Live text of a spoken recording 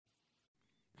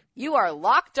You are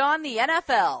Locked On the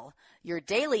NFL, your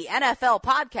daily NFL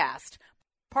podcast,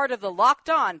 part of the Locked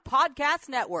On Podcast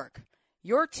Network,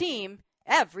 your team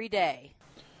every day.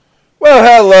 Well,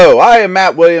 hello, I am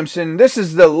Matt Williamson. This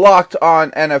is the Locked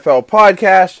On NFL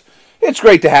podcast. It's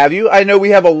great to have you. I know we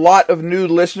have a lot of new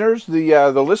listeners. The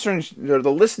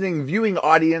listening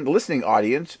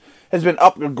audience has been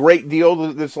up a great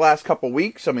deal this last couple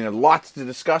weeks. I mean, lots to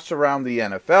discuss around the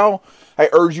NFL. I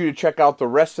urge you to check out the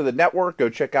rest of the network. Go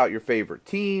check out your favorite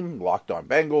team, Locked On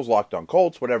Bengals, Locked On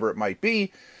Colts, whatever it might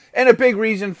be. And a big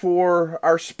reason for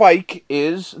our spike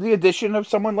is the addition of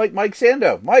someone like Mike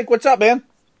Sando. Mike, what's up, man?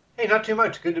 Hey, not too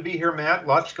much. Good to be here, Matt.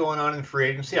 Lots going on in free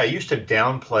agency. I used to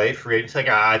downplay free agency,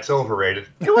 like, it's overrated.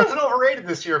 It wasn't overrated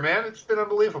this year, man. It's been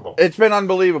unbelievable. It's been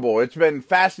unbelievable. It's been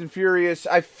fast and furious.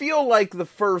 I feel like the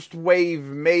first wave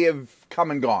may have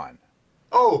come and gone.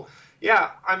 Oh,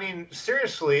 yeah. I mean,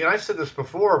 seriously, and I've said this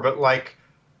before, but, like,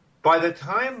 by the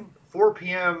time 4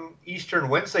 p.m. Eastern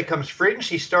Wednesday comes, free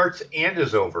agency starts and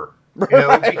is over. You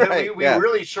know, because we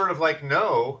really sort of, like,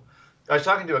 know. I was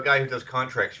talking to a guy who does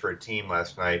contracts for a team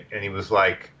last night, and he was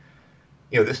like,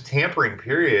 you know, this tampering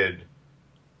period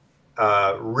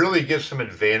really gives some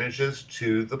advantages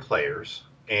to the players,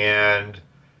 and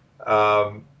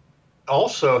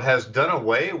also has done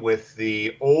away with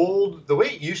the way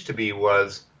it used to be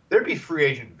was there'd be free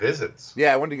agent visits.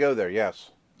 Yeah, I wanted to go there.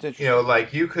 Yes, it's interesting. You know,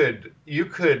 like you could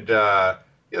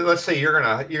let's say you're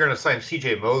gonna sign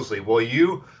C.J. Mosley. Well,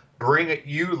 you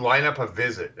line up a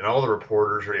visit, and all the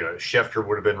reporters, or Schefter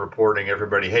would have been reporting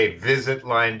everybody, hey, visit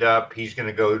lined up. He's going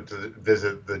to go to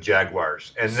visit the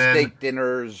Jaguars, and then steak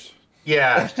dinners.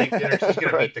 Yeah, steak dinners. He's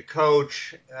going to meet the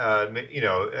coach,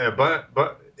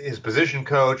 his position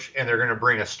coach, and they're going to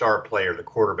bring a star player. The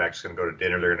quarterback's going to go to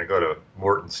dinner. They're going to go to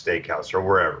Morton's Steakhouse or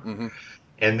wherever. Mm-hmm.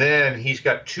 And then he's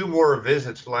got 2 more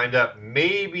visits lined up,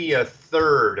 maybe a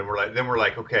third, and we're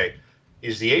like, okay,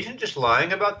 is the agent just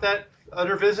lying about that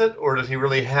other visit, or does he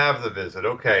really have the visit?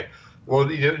 Okay,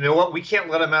 well, you know what? We can't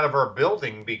let him out of our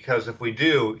building, because if we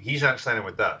do, he's not signing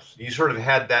with us. You sort of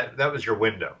had that. That was your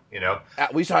window, you know.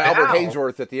 We saw Albert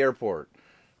Haynesworth at the airport.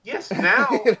 Yes, now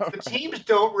the teams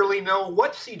don't really know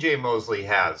what C.J. Mosley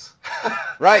has.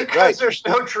 Right, because there's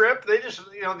no trip. They just,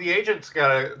 the agent's got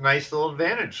a nice little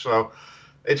advantage. So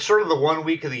it's sort of the 1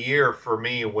 week of the year for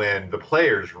me when the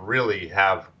players really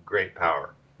have great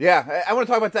power. Yeah, I want to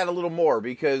talk about that a little more,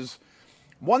 because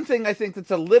one thing I think that's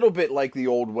a little bit like the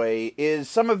old way is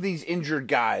some of these injured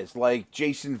guys like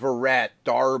Jason Verrett,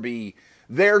 Darby,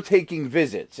 they're taking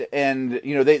visits, and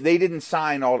they didn't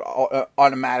sign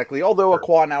automatically, although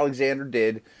Quan Alexander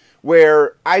did.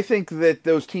 Where I think that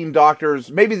those team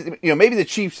doctors, maybe the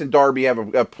Chiefs and Darby have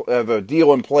a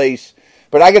deal in place,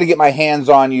 but I got to get my hands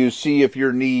on you, see if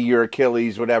your knee, your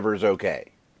Achilles, whatever is okay.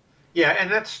 Yeah,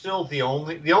 and that's still the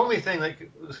only thing that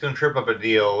is going to trip up a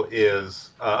deal is,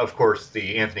 of course,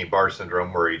 the Anthony Barr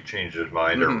syndrome, where he changed his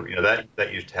mind, mm-hmm. or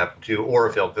that used to happen too, or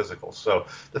a failed physical. So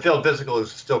the failed physical is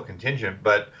still contingent,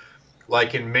 but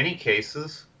like in many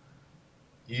cases,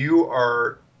 you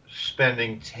are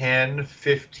spending $10,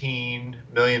 $15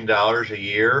 million a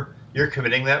year. You're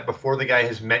committing that before the guy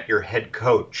has met your head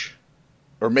coach,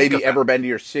 or maybe ever been to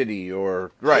your city,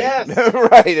 or right, yes.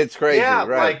 Right. It's crazy, yeah,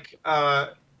 right?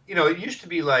 Like. It used to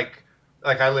be like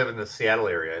I live in the Seattle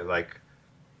area. Like,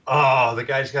 oh, the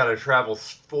guy's got to travel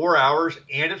 4 hours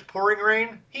and it's pouring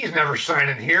rain. He's never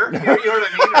signing here. You know what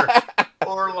I mean?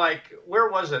 Or like, where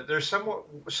was it? There's some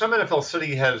NFL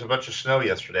city has a bunch of snow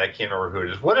yesterday. I can't remember who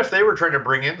it is. What if they were trying to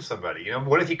bring in somebody?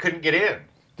 What if he couldn't get in?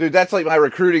 Dude, that's like my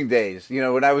recruiting days.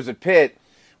 When I was at Pitt,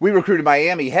 we recruited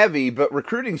Miami heavy, but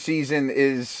recruiting season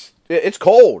it's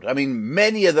cold. I mean,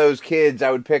 many of those kids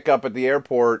I would pick up at the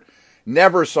airport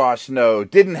never saw snow,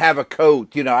 didn't have a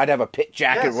coat. I'd have a Pitt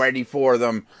jacket ready for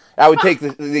them. I would take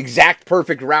the exact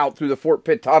perfect route through the Fort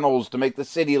Pitt tunnels to make the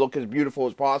city look as beautiful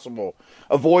as possible.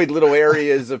 Avoid little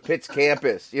areas of Pitt's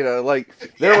campus. There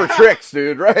were tricks,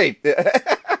 dude, right?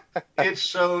 It's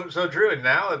so true. And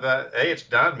now it's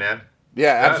done, man.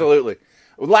 Yeah, done. Absolutely.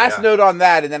 Last note on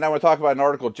that, and then I want to talk about an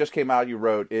article that just came out you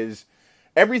wrote, is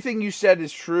everything you said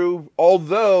is true,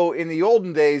 although in the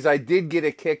olden days I did get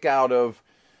a kick out of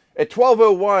at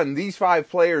 12:01, these 5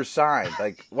 players signed.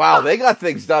 Like, wow, they got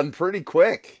things done pretty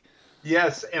quick.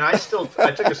 Yes, and I took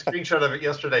a screenshot of it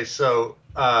yesterday. So,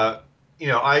 I'm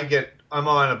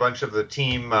on a bunch of the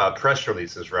team press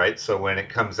releases, right? So when it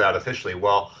comes out officially,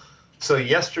 so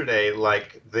yesterday,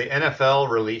 like the NFL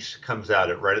release comes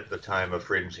out right at the time of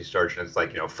free agency starts, and it's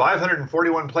like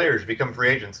 541 players become free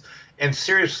agents. And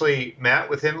seriously, Matt,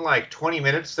 within like 20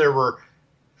 minutes, there were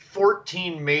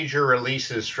 14 major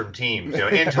releases from teams.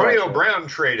 Antonio Brown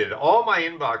traded. All my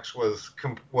inbox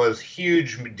was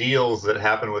huge deals that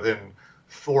happened within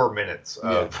 4 minutes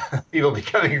of people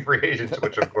becoming free agents,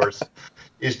 which of course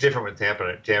is different with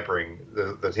tampering.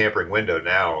 The tampering window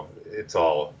now, it's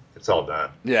all done.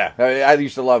 Yeah, I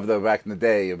used to love, though, back in the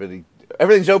day,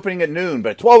 everything's opening at noon, but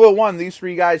at 12:01 these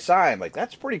three guys signed. Like,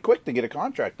 that's pretty quick to get a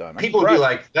contract done. People would be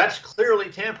like, that's clearly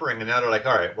tampering, and now they're like,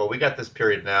 all right, well, we got this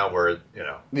period now where,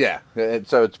 Yeah,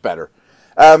 so it's better.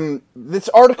 This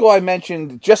article I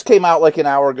mentioned just came out like an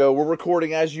hour ago. We're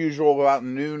recording, as usual, about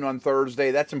noon on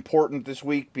Thursday. That's important this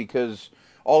week because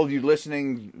all of you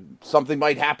listening, something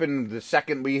might happen the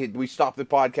second we stop the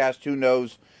podcast. Who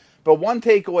knows? But one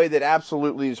takeaway that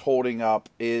absolutely is holding up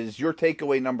is your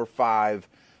takeaway number 5,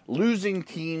 losing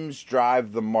teams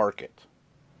drive the market.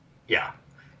 Yeah.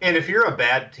 And if you're a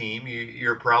bad team,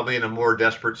 you're probably in a more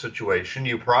desperate situation.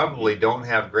 You probably don't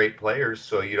have great players,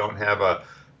 so you don't have a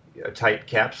tight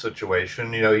cap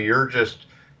situation.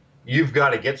 You've got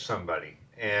to get somebody.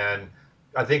 And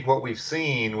I think what we've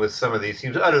seen with some of these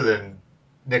teams, other than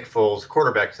Nick Foles,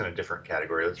 quarterback's in a different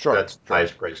category. That's the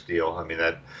highest price deal. I mean,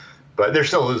 but they're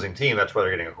still a losing team. That's why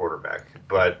they're getting a quarterback.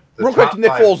 But real quick,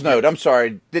 Nick Foles note. I'm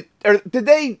sorry. Did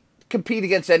they compete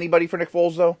against anybody for Nick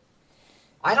Foles, though?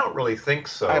 I don't really think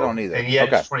so. I don't either. And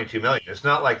yet it's $22 million. It's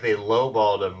not like they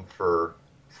lowballed him for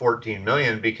 $14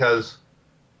 million because,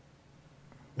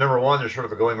 number one, there's sort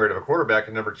of a going rate of a quarterback,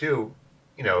 and number two,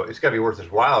 it's got to be worth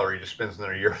his while, or he just spends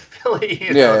another year in Philly.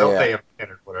 They'll pay him 10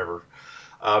 or whatever.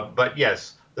 But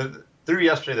yes, through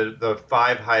yesterday, the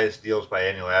 5 highest deals by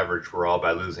annual average were all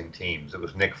by losing teams. It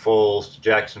was Nick Foles to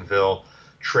Jacksonville,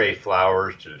 Trey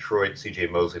Flowers to Detroit, C.J.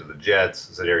 Mosley to the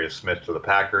Jets, Zadarius Smith to the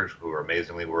Packers, who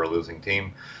amazingly were a losing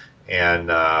team, and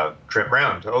Trent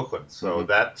Brown to Oakland. So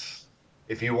that's,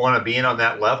 if you want to be in on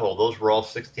that level, those were all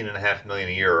 $16.5 million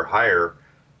a year or higher.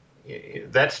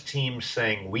 That's teams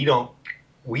saying we don't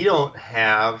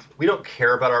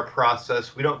care about our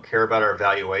process, we don't care about our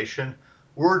evaluation.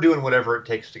 We're doing whatever it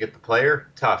takes to get the player.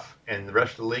 Tough, and the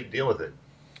rest of the league deal with it.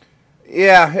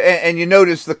 Yeah, and you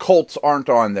notice the Colts aren't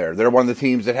on there. They're one of the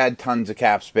teams that had tons of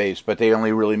cap space, but they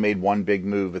only really made one big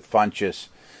move with Funchess.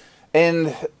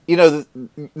 And,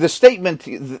 the statement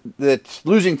that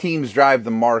losing teams drive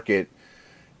the market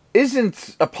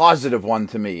isn't a positive one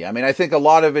to me. I mean, I think a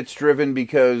lot of it's driven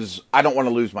because I don't want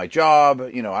to lose my job.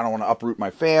 I don't want to uproot my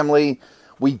family.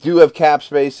 We do have cap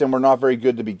space, and we're not very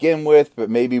good to begin with, but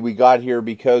maybe we got here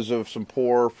because of some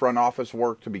poor front office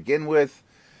work to begin with.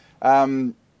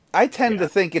 I tend to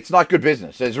think it's not good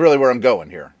business. Is really where I'm going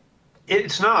here.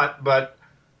 It's not, but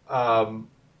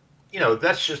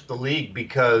that's just the league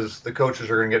because the coaches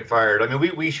are going to get fired. I mean,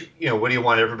 we what do you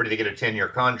want everybody to get a 10-year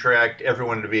contract?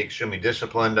 Everyone to be extremely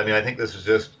disciplined. I mean, I think this is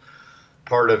just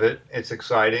part of it. It's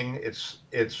exciting.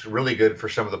 It's really good for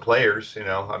some of the players.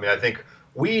 I mean, I think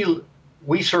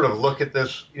we sort of look at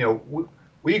this.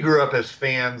 We grew up as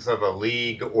fans of a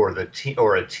league or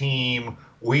a team.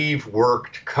 We've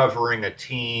worked covering a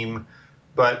team,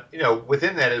 but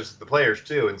within that is the players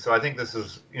too. And so I think this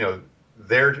is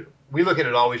we look at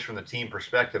it always from the team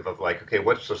perspective of like, okay,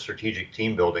 what's the strategic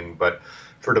team building? But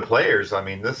for the players, I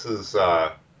mean, this is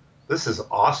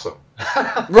awesome.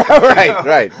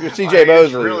 right. You're C.J.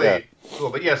 Mosley, really cool.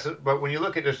 But yes, but when you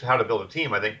look at just how to build a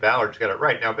team, I think Ballard's got it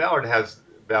right. Now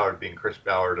Ballard being Chris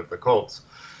Ballard of the Colts.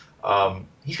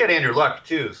 He's got Andrew Luck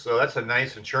too, so that's a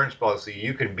nice insurance policy.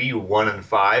 You can be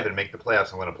 1-5 and make the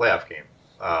playoffs and win a playoff game.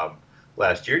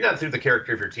 Last year, not through the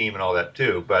character of your team and all that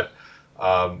too, but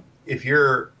if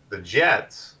you're the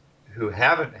Jets, who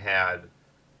haven't had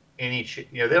any,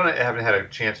 haven't had a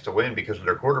chance to win because of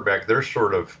their quarterback, they're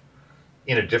sort of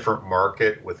in a different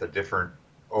market with a different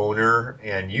owner,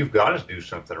 and you've got to do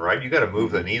something, right? You got to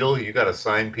move the needle, you got to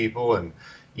sign people, and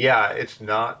yeah, it's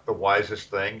not the wisest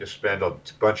thing to spend a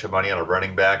bunch of money on a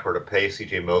running back or to pay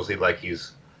C.J. Mosley like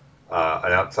he's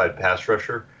an outside pass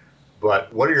rusher.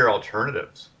 But what are your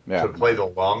alternatives? To play the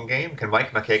long game? Can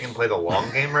Mike McKagan play the long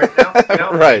game right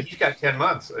now? Right. He's got 10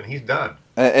 months, and he's done.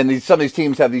 And some of these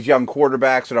teams have these young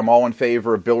quarterbacks, and I'm all in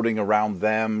favor of building around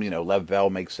them. Lev Bell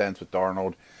makes sense with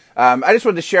Darnold. I just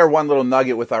wanted to share one little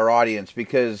nugget with our audience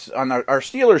because on our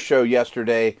Steelers show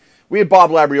yesterday, we had Bob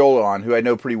Labriola on, who I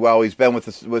know pretty well. He's been with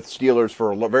Steelers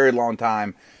for a very long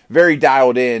time, very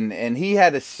dialed in, and he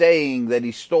had a saying that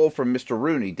he stole from Mr.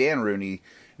 Rooney, Dan Rooney,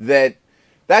 that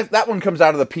one comes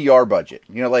out of the PR budget.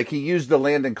 Like he used the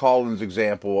Landon Collins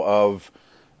example of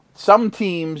some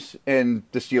teams, and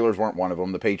the Steelers weren't one of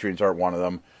them, the Patriots aren't one of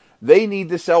them, they need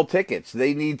to sell tickets.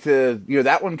 They need to,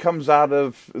 that one comes out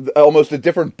of almost a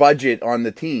different budget on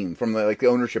the team from the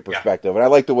ownership perspective. And I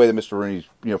like the way that Mr. Rooney,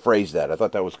 phrased that. I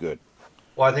thought that was good.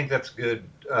 Well, I think that's good.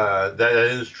 That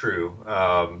is true.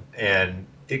 And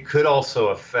it could also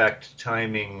affect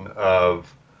timing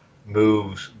of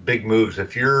big moves.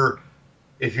 If you're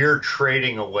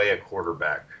trading away a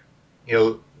quarterback,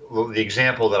 the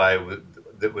example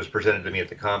that was presented to me at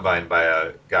the combine by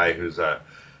a guy who's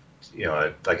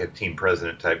like a team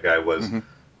president type guy was,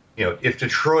 if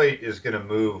Detroit is going to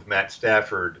move Matt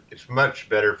Stafford, it's much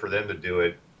better for them to do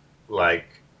it like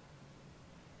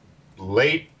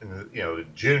late,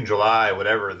 June, July,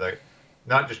 whatever.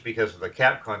 Not just because of the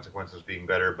cap consequences being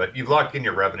better, but you've locked in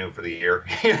your revenue for the year.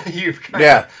 You've kind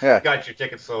of got your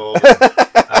tickets sold.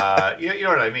 You know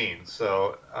what I mean?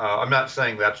 So I'm not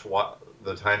saying that's what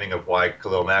the timing of why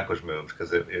Khalil Mack was moved,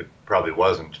 because it probably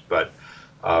wasn't. But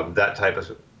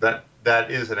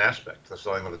that is an aspect. The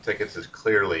selling of the tickets is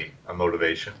clearly a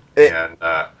motivation, and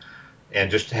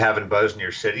just having buzz in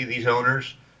your city. These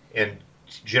owners and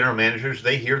general managers,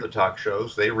 they hear the talk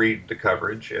shows, they read the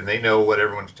coverage, and they know what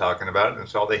everyone's talking about, and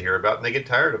it's all they hear about, and they get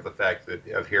tired of the fact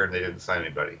of hearing they didn't sign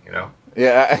anybody,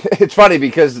 Yeah, it's funny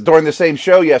because during the same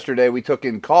show yesterday, we took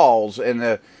in calls, and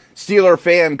a Steeler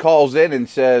fan calls in and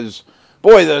says,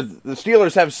 boy, the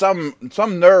Steelers have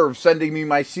some nerve sending me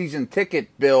my season ticket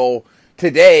bill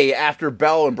today after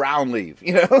Bell and Brown leave,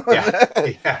 Yeah.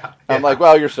 I'm like,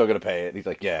 well, you're still going to pay it. And he's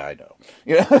like, yeah, I know.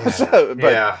 There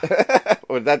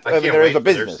is a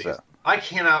business. So. I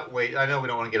cannot wait. I know we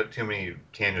don't want to get up too many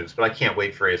tangents, but I can't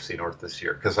wait for AFC North this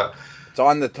year because it's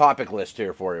on the topic list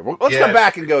here for you. Let's come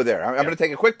back and go there. I'm going to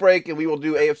take a quick break, and we will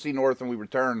do AFC North when we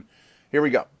return. Here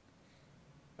we go.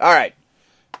 All right.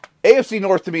 AFC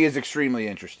North to me is extremely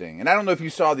interesting. And I don't know if you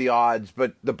saw the odds,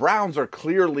 but the Browns are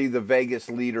clearly the Vegas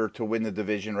leader to win the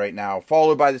division right now,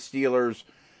 followed by the Steelers,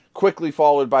 quickly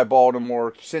followed by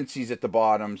Baltimore, since he's at the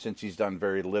bottom, since he's done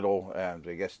very little, and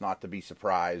I guess not to be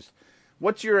surprised.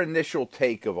 What's your initial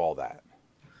take of all that?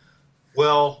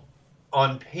 Well,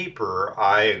 on paper,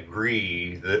 I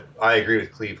agree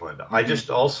with Cleveland. Mm-hmm. I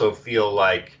just also feel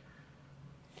like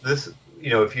this,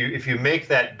 if you make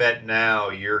that bet now,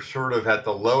 you're sort of at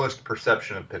the lowest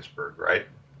perception of Pittsburgh, right?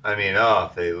 I mean,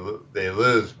 they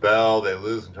lose Bell, they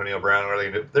lose Antonio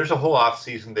Brown. There's a whole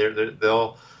offseason there.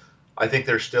 I think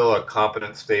they're still a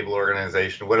competent, stable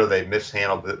organization. Whether they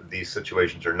mishandled these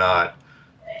situations or not,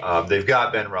 they've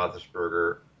got Ben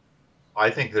Roethlisberger. I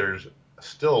think there's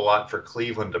still a lot for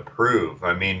Cleveland to prove.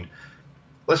 I mean,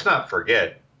 let's not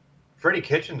forget, Freddie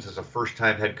Kitchens is a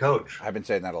first-time head coach. I've been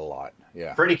saying that a lot.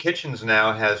 Yeah. Freddie Kitchens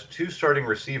now has 2 starting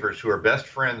receivers who are best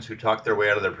friends who talked their way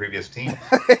out of their previous team.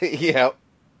 Yeah.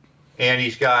 And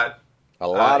he's got a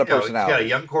lot of personality. He's got a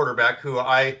young quarterback who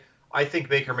I think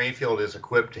Baker Mayfield is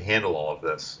equipped to handle all of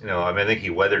this. I think he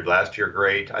weathered last year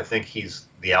great. I think he's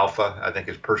the alpha. I think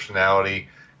his personality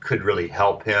could really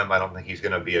help him. I don't think he's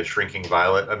going to be a shrinking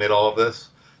violet amid all of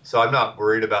this. So I'm not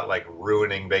worried about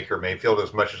ruining Baker Mayfield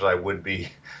as much as I would be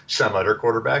some other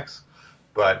quarterbacks.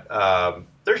 But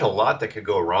there's a lot that could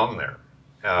go wrong there.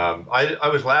 I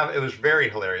was laughing. It was very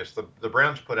hilarious. The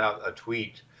Browns put out a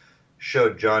tweet,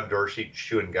 showed John Dorsey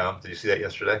chewing gum. Did you see that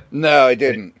yesterday? No, I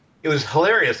didn't. It was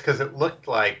hilarious because it looked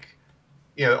like,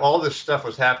 all this stuff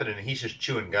was happening and he's just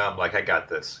chewing gum like, I got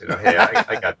this. Hey,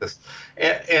 I got this.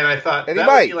 And I thought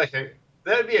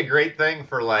that'd be a great thing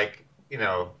for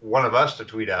one of us to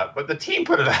tweet out, but the team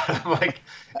put it out. I'm like,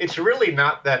 it's really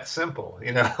not that simple.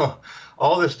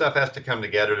 All this stuff has to come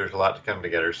together. There's a lot to come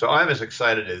together. So I'm as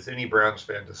excited as any Browns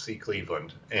fan to see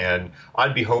Cleveland, and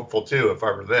I'd be hopeful too if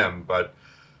I were them. But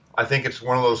I think it's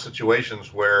one of those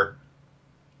situations where,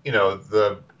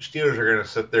 the Steelers are going to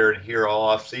sit there and hear all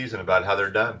off season about how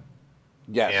they're done.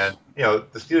 Yes. And,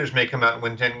 the Steelers may come out and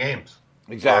win 10 games.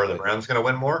 Exactly. Are the Browns going to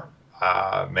win more?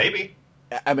 Maybe.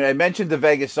 I mean, I mentioned the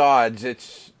Vegas odds.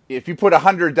 It's if you put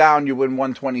 100 down, you win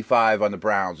 125 on the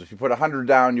Browns. If you put 100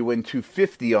 down, you win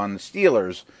 250 on the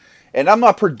Steelers. And I'm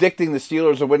not predicting the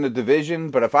Steelers will win the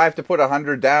division, but if I have to put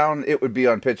 100 down, it would be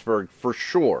on Pittsburgh for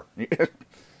sure.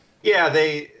 Yeah,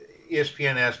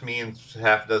 ESPN asked me and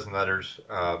half a dozen others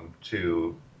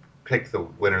to pick the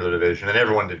winner of the division, and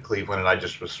everyone did Cleveland, and I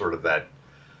just was sort of that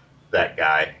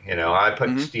guy. I put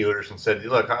Steelers and said,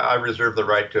 look, I reserve the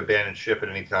right to abandon ship at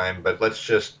any time, but let's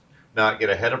just not get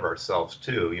ahead of ourselves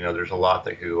too. There's a lot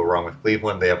that could go wrong with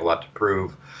Cleveland. They have a lot to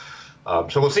prove.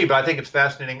 So we'll see, but I think it's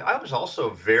fascinating. I was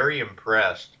also very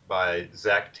impressed by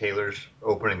Zach Taylor's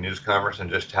opening news conference and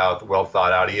just how well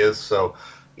thought out he is. So,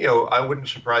 I wouldn't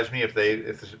surprise me if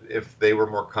they were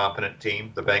a more competent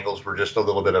team. The Bengals were just a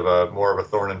little bit of more of a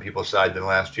thorn in people's side than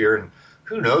last year, and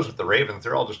who knows with the Ravens?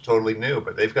 They're all just totally new,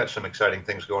 but they've got some exciting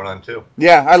things going on too.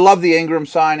 Yeah, I love the Ingram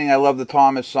signing. I love the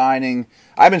Thomas signing.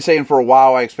 I've been saying for a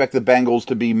while I expect the Bengals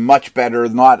to be much better,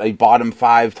 not a bottom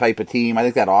 5 type of team. I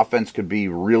think that offense could be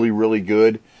really, really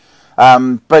good.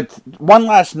 But one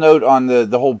last note on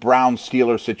the whole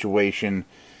Browns-Steelers situation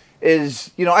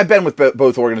is, I've been with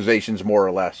both organizations more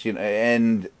or less,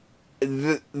 and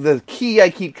the key I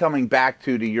keep coming back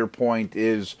to your point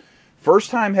is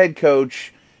first-time head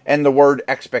coach and the word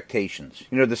expectations.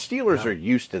 The Steelers are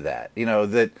used to that.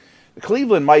 That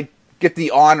Cleveland might get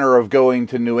the honor of going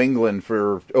to New England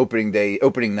for opening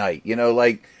night.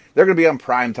 They're going to be on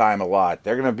prime time a lot.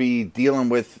 They're going to be dealing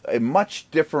with a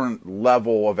much different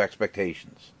level of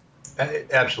expectations.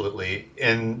 Absolutely.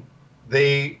 And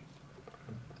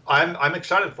I'm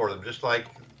excited for them, just like,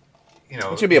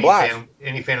 it should be a blast.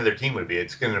 Any fan of their team would be.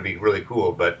 It's going to be really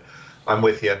cool, but I'm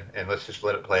with you, and let's just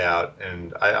let it play out.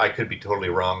 And I could be totally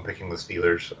wrong picking the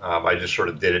Steelers. I just sort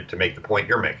of did it to make the point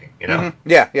you're making, Mm-hmm.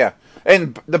 Yeah.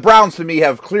 And the Browns, to me,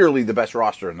 have clearly the best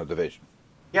roster in the division.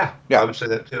 Yeah, I would say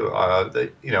that too.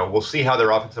 We'll see how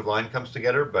their offensive line comes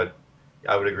together, but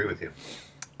I would agree with you.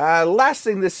 Last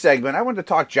thing this segment, I wanted to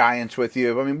talk Giants with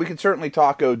you. I mean, we can certainly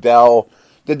talk Odell.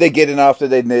 Did they get enough? Did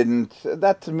they didn't?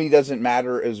 That, to me, doesn't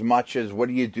matter as much as what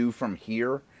do you do from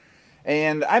here?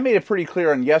 And I made it pretty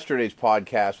clear on yesterday's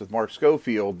podcast with Mark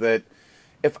Schofield that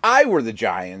if I were the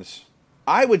Giants,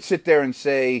 I would sit there and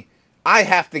say, I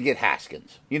have to get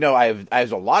Haskins. I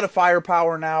have a lot of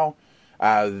firepower now.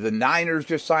 The Niners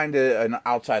just signed an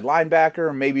outside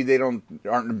linebacker. Maybe they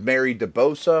aren't married to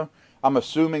Bosa. I'm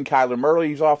assuming Kyler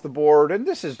Murray's off the board. And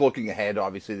this is looking ahead,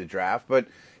 obviously, the draft. But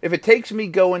if it takes me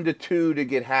going to 2 to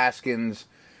get Haskins,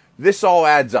 this all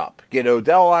adds up. Get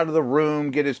Odell out of the room,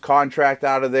 get his contract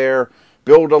out of there,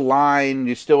 build a line.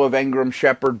 You still have Ingram,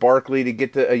 Shepard, Barkley to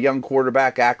get a young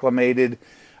quarterback acclimated.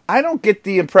 I don't get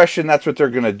the impression that's what they're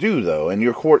going to do, though. And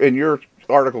your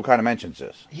article kind of mentions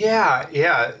this.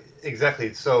 Yeah,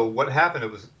 exactly. So what happened,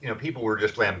 it was, people were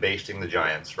just lambasting the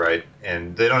Giants, right?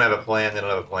 And they don't have a plan.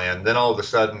 Then all of a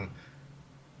sudden,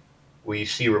 we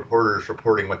see reporters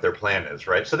reporting what their plan is,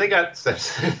 right? So they got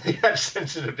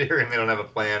sensitive to hearing they don't have a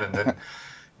plan, and then,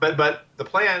 but the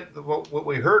plan, what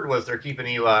we heard was they're keeping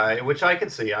Eli, which I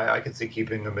could see. I could see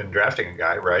keeping him and drafting a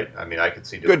guy, right? I mean, I could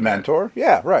see doing good mentor, that.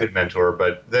 Yeah, right. Good mentor,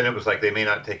 but then it was like they may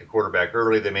not take a quarterback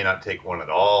early, they may not take one at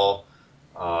all.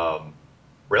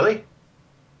 Really?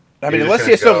 I mean, unless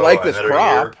you still like this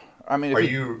crop. Year? I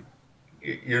mean,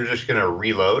 you're just going to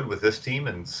reload with this team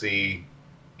and see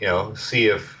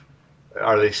if.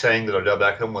 Are they saying that Odell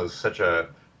Beckham was such a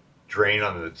drain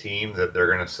on the team that they're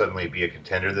going to suddenly be a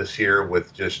contender this year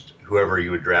with just whoever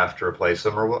you would draft to replace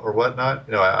them or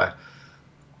whatnot? I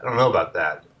don't know about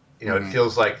that. It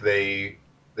feels like they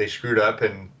screwed up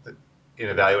in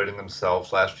evaluating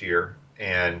themselves last year,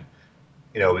 and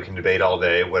we can debate all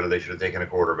day whether they should have taken a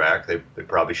quarterback. They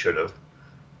probably should have.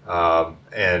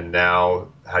 And now,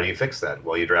 how do you fix that?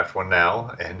 Well, you draft one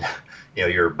now, and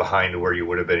you're behind where you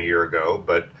would have been a year ago,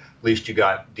 but at least you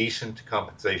got decent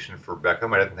compensation for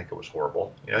Beckham. I didn't think it was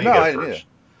horrible. You get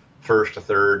first, a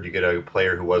third. You get a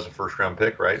player who was a first-round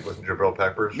pick, right? Wasn't Jabril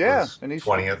Peppers? Yeah, and he's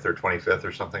 20th or 25th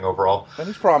or something overall. And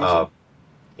he's promising.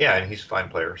 And he's a fine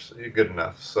player, good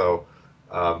enough. So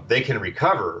they can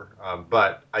recover.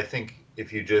 But I think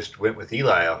if you just went with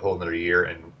Eli a whole another year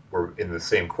and were in the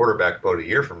same quarterback boat a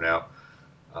year from now,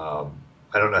 I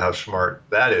don't know how smart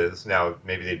that is. Now,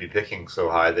 maybe they'd be picking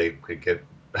so high they could get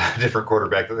a different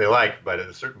quarterback that they like, but at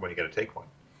a certain point, you got to take one.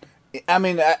 I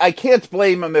mean, I can't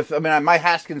blame them my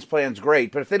Haskins plan's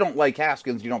great, but if they don't like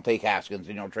Haskins, you don't take Haskins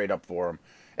and you don't trade up for him.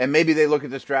 And maybe they look at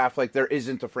this draft like there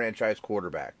isn't a franchise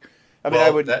quarterback.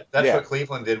 That's what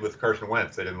Cleveland did with Carson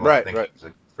Wentz. They didn't think he was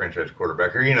a franchise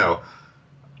quarterback. Or,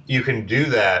 you can do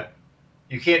that.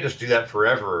 You can't just do that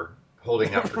forever,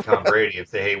 holding out for Tom Brady and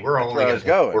say, hey, we're only going to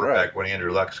get a quarterback when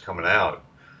Andrew Luck's coming out.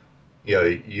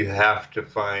 You have to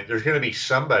find – there's going to be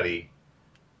somebody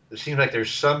 – it seems like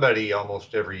there's somebody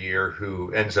almost every year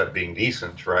who ends up being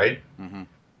decent, right? Mm-hmm.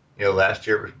 Last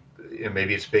year,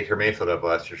 maybe it's Baker Mayfield up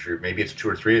last year. Maybe it's 2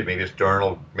 or 3. Maybe it's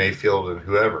Darnold, Mayfield, and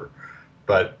whoever.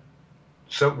 But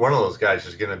one of those guys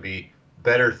is going to be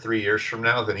better 3 years from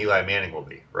now than Eli Manning will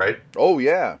be, right? Oh,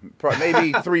 yeah.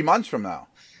 Maybe 3 months from now.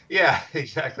 Yeah,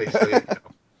 exactly. So,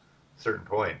 certain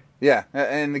point. Yeah,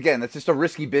 and again, that's just a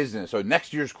risky business. So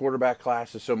next year's quarterback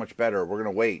class is so much better. We're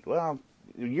going to wait. Well,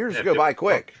 years go by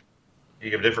quick.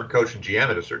 You get a different coach and GM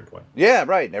at a certain point. Yeah,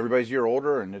 right. And everybody's a year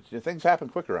older, and things happen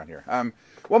quicker around here.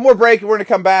 One more break, and we're going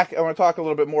to come back. I want to talk a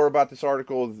little bit more about this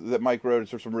article that Mike wrote.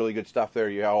 There's some really good stuff there.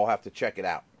 You all have to check it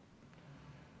out.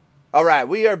 All right,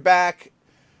 we are back.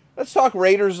 Let's talk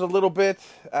Raiders a little bit.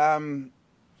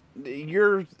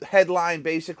 Your headline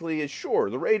basically is, sure,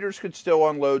 the Raiders could still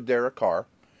unload Derek Carr,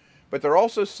 but they're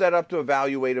also set up to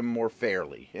evaluate him more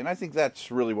fairly. And I think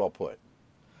that's really well put.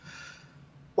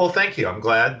 Well, thank you. I'm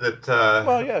glad that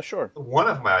well, yeah, sure. One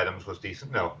of my items was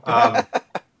decent. No.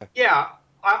 Yeah,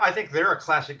 I think they're a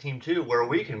classic team, too, where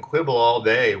we can quibble all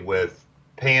day with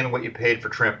paying what you paid for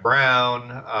Trent Brown,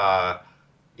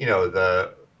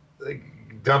 the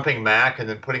dumping Mack and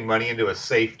then putting money into a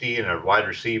safety and a wide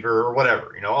receiver or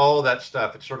whatever, all that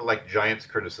stuff. It's sort of like Giants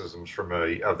criticisms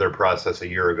of their process a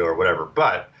year ago or whatever.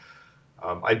 But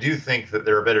I do think that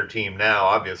they're a better team now,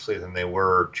 obviously, than they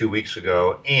were 2 weeks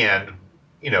ago. And,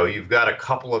 you've got a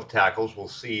couple of tackles. We'll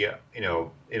see,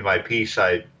 in my piece,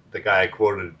 the guy I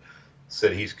quoted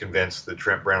said he's convinced that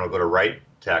Trent Brown will go to right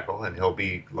tackle and he'll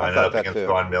be lined up against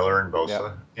Von Miller and Bosa.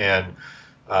 Yep. And,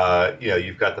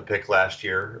 you've got the pick last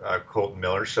year, Colton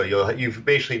Miller. So you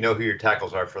basically know who your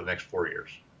tackles are for the next 4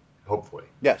 years, hopefully.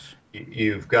 Yes.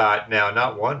 You've got now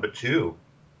not one, but two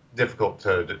difficult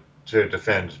to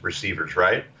defend receivers,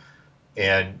 right?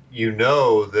 And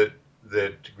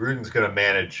that Gruden's going to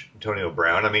manage Antonio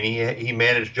Brown. I mean, he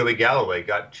managed Joey Galloway,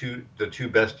 got the two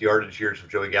best yardage years of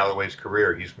Joey Galloway's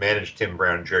career. He's managed Tim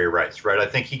Brown and Jerry Rice, right? I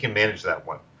think he can manage that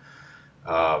one,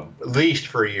 at least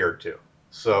for a year or two.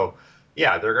 So,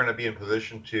 yeah, they're going to be in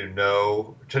position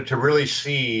to really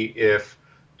see if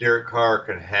Derek Carr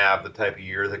can have the type of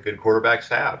year that good quarterbacks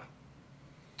have.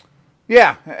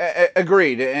 Yeah,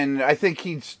 agreed. And I think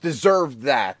he's deserved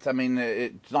that. I mean,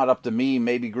 it's not up to me.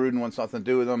 Maybe Gruden wants nothing to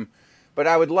do with him. But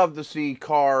I would love to see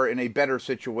Carr in a better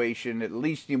situation. At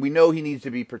least we know he needs to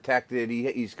be protected.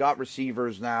 He's got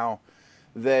receivers now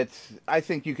that I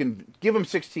think you can give him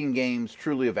 16 games,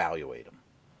 truly evaluate him.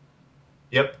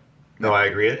 Yep. No, I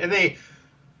agree. And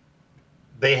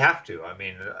they have to. I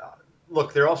mean,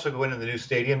 look, they're also going to the new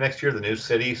stadium next year, the new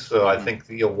city. So I think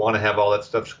you'll want to have all that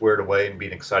stuff squared away and be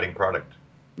an exciting product.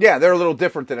 Yeah, they're a little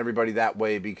different than everybody that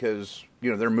way because,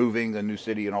 they're moving the new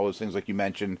city and all those things like you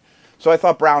mentioned. So I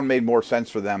thought Brown made more sense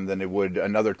for them than it would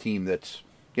another team that's,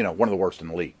 one of the worst in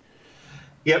the league.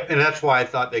 Yep, and that's why I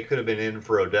thought they could have been in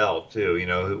for Odell, too.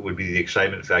 It would be the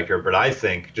excitement factor. But I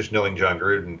think, just knowing John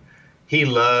Gruden, he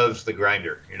loves the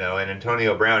grinder, and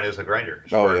Antonio Brown is a grinder as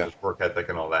far as his work ethic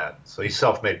and all that. So he's a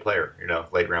self-made player,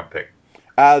 late round pick.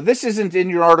 This isn't in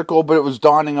your article, but it was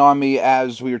dawning on me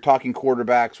as we were talking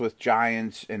quarterbacks with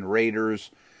Giants and Raiders.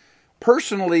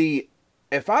 Personally,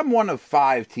 if I'm one of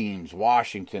 5 teams,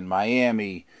 Washington,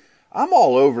 Miami, I'm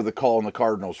all over the call on the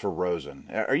Cardinals for Rosen.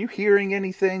 Are you hearing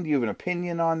anything? Do you have an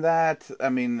opinion on that? I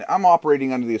mean, I'm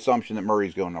operating under the assumption that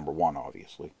Murray's going number 1,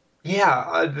 obviously. Yeah,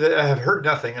 I have heard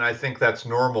nothing, and I think that's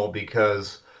normal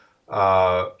because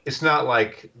it's not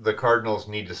like the Cardinals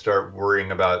need to start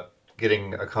worrying about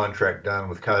getting a contract done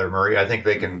with Kyler Murray. I think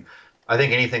they can. I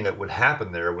think anything that would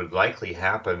happen there would likely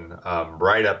happen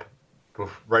right up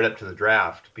to the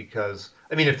draft because,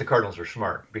 if the Cardinals are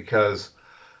smart, because,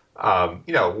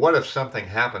 what if something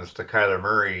happens to Kyler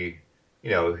Murray,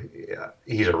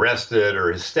 he's arrested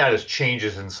or his status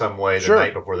changes in some way the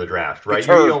night before the draft, right?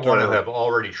 You don't want to have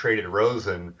already traded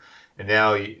Rosen and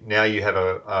now you have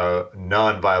a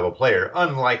non-viable player.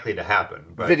 Unlikely to happen.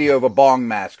 But, video of a bong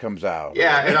mask comes out.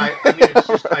 Yeah, and it's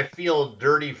just I feel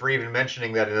dirty for even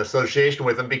mentioning that in association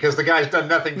with him because the guy's done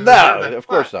nothing to deserve that. Of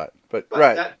course not. But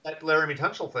right. That Laramie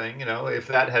Tunsil thing, if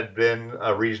that had been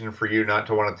a reason for you not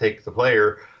to want to take the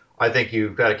player, I think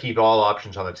you've got to keep all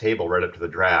options on the table right up to the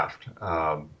draft.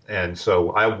 And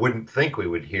so I wouldn't think we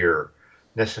would hear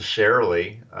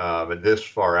necessarily this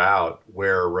far out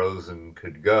where Rosen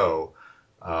could go.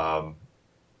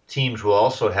 Teams will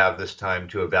also have this time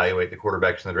to evaluate the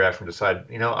quarterbacks in the draft and decide,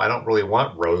 I don't really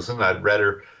want Rosen. I'd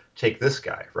rather take this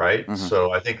guy, right? Mm-hmm.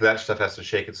 So I think that stuff has to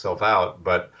shake itself out.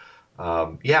 But,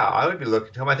 I would be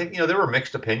looking to him. I think, there were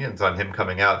mixed opinions on him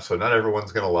coming out, so not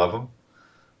everyone's going to love him.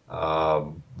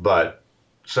 But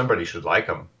somebody should like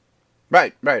him.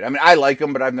 Right. I mean, I like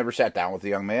him, but I've never sat down with the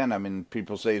young man. I mean,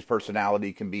 people say his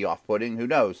personality can be off-putting. Who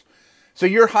knows? So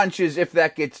your hunch is if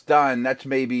that gets done, that's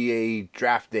maybe a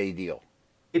draft day deal.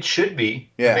 It should be.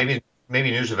 Yeah.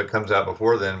 Maybe news of it comes out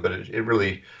before then, but it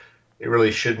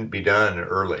really shouldn't be done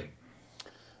early.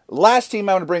 Last team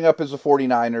I want to bring up is the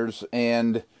 49ers,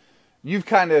 and you've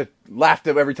kind of laughed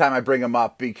at every time I bring them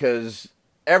up because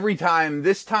every time,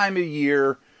 this time of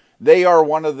year, they are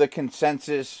one of the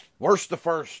consensus worst to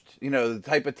first, the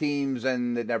type of teams,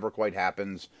 and it never quite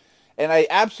happens. And I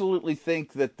absolutely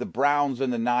think that the Browns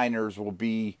and the Niners will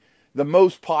be the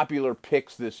most popular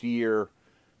picks this year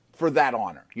for that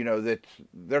honor, that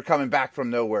they're coming back from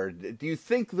nowhere. Do you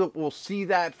think that we'll see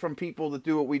that from people that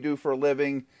do what we do for a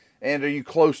living? And are you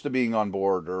close to being on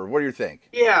board, or what do you think?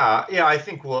 Yeah. I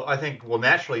think we'll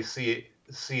naturally see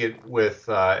it with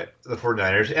the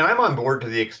 49ers, and I'm on board to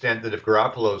the extent that if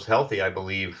Garoppolo's healthy, I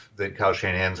believe that Kyle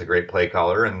Shanahan's a great play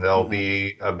caller, and they'll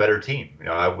be a better team.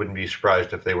 I wouldn't be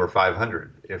surprised if they were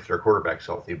 500 if their quarterback's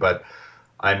healthy, but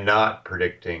I'm not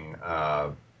predicting,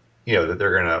 that they're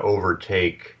going to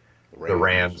overtake the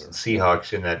Rams and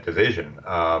Seahawks in that division.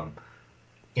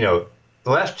 The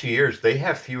last 2 years, they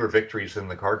have fewer victories than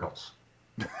the Cardinals.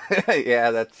 Yeah,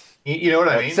 that's... You know what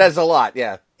I mean? It says a lot,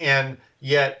 yeah. And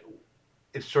yet,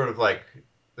 it's sort of like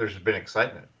there's been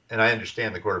excitement. And I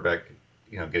understand the quarterback,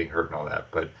 getting hurt and all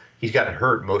that, but he's gotten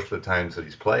hurt most of the times that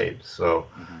he's played. So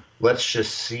let's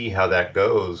just see how that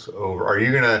goes over. Are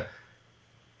you going to,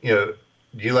 do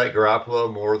you like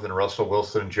Garoppolo more than Russell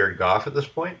Wilson and Jared Goff at this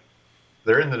point?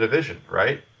 They're in the division,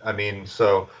 right? I mean,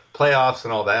 so playoffs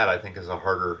and all that, I think, is a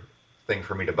harder thing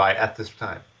for me to buy at this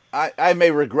time. I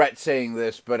may regret saying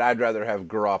this, but I'd rather have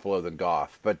Garoppolo than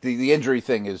Goff. But the injury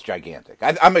thing is gigantic.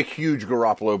 I'm a huge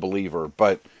Garoppolo believer,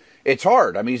 but it's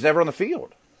hard. I mean, he's never on the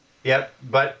field. Yeah,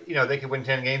 but, they could win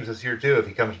 10 games this year, too, if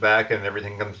he comes back and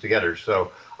everything comes together.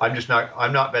 So I'm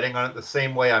not betting on it the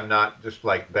same way I'm not just,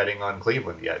 betting on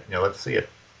Cleveland yet. Let's see it.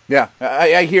 Yeah,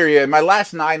 I hear you. My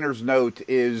last Niners note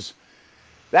is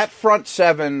that front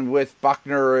seven with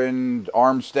Buckner and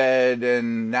Armstead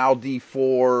and now D.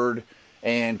 Ford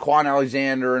and Quan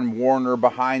Alexander and Warner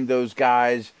behind those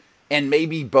guys, and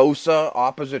maybe Bosa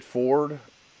opposite Ford,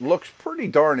 looks pretty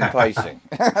darn enticing.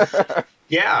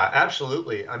 Yeah,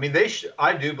 absolutely. I mean,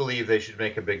 I do believe they should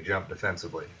make a big jump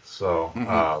defensively. So,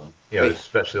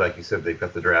 especially like you said, they've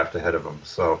got the draft ahead of them.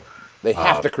 So they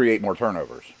have to create more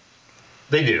turnovers.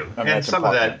 They do, and some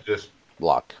of that just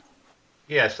luck.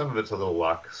 Yeah, some of it's a little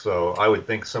luck. So I would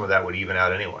think some of that would even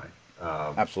out anyway.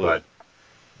 Absolutely.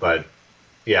 But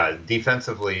yeah,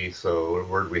 defensively, so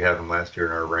where did we have them last year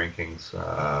in our rankings?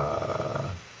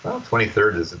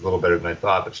 23rd is a little better than I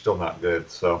thought, but still not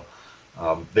good. So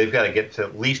they've got to get to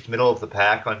at least middle of the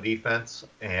pack on defense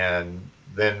and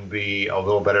then be a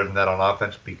little better than that on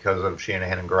offense because of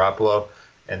Shanahan and Garoppolo.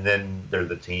 And then they're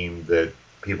the team that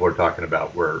people are talking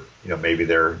about where, maybe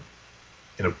they're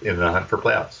in the hunt for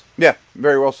playoffs. Yeah,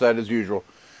 very well said, as usual.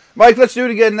 Mike, let's do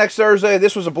it again next Thursday.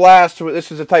 This was a blast. This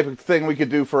is the type of thing we could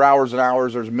do for hours and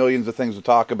hours. There's millions of things to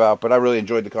talk about, but I really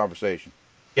enjoyed the conversation.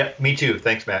 Yeah, me too.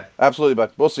 Thanks, Matt. Absolutely,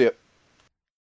 bud. We'll see you.